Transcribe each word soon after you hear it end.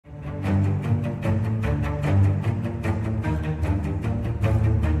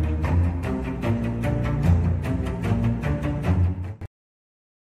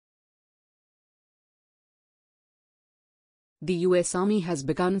the U.S. Army has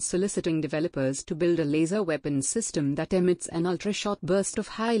begun soliciting developers to build a laser weapon system that emits an ultra-short burst of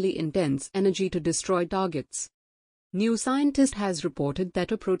highly intense energy to destroy targets. New Scientist has reported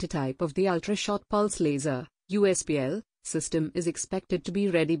that a prototype of the ultra-short pulse laser, USPL, system is expected to be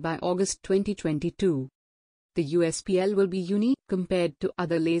ready by August 2022. The USPL will be unique compared to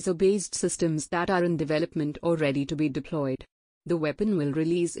other laser-based systems that are in development or ready to be deployed. The weapon will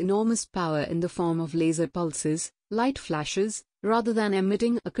release enormous power in the form of laser pulses, light flashes, rather than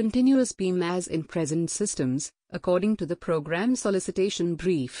emitting a continuous beam as in present systems, according to the program solicitation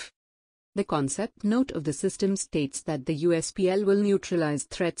brief. The concept note of the system states that the USPL will neutralize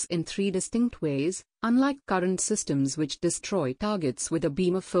threats in 3 distinct ways, unlike current systems which destroy targets with a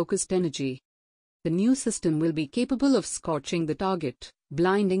beam of focused energy. The new system will be capable of scorching the target,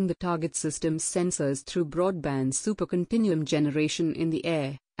 blinding the target system's sensors through broadband supercontinuum generation in the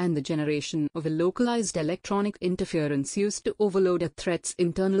air, and the generation of a localized electronic interference used to overload a threat's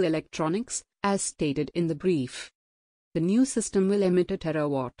internal electronics, as stated in the brief. The new system will emit a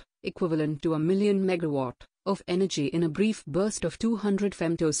terawatt, equivalent to a million megawatt, of energy in a brief burst of 200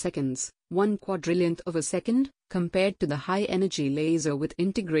 femtoseconds, 1/400th of a second, compared to the high-energy laser with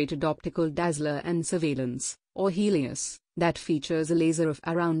integrated optical dazzler and surveillance, or Helios, that features a laser of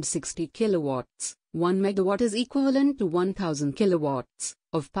around 60 kilowatts. 1 megawatt is equivalent to 1000 kilowatts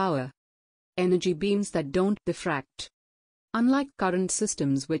of power. Energy beams that don't diffract. Unlike current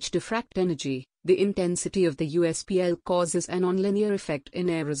systems which diffract energy, the intensity of the USPL causes a nonlinear effect in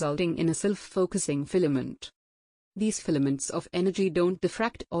air resulting in a self-focusing filament. These filaments of energy don't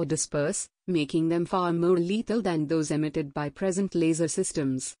diffract or disperse, making them far more lethal than those emitted by present laser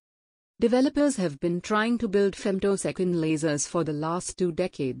systems. Developers have been trying to build femtosecond lasers for the last 2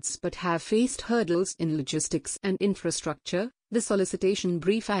 decades but have faced hurdles in logistics and infrastructure, the solicitation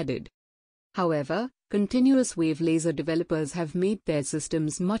brief added. However, continuous wave laser developers have made their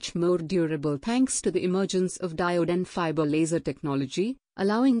systems much more durable thanks to the emergence of diode and fiber laser technology,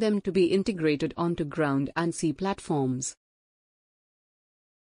 allowing them to be integrated onto ground and sea platforms.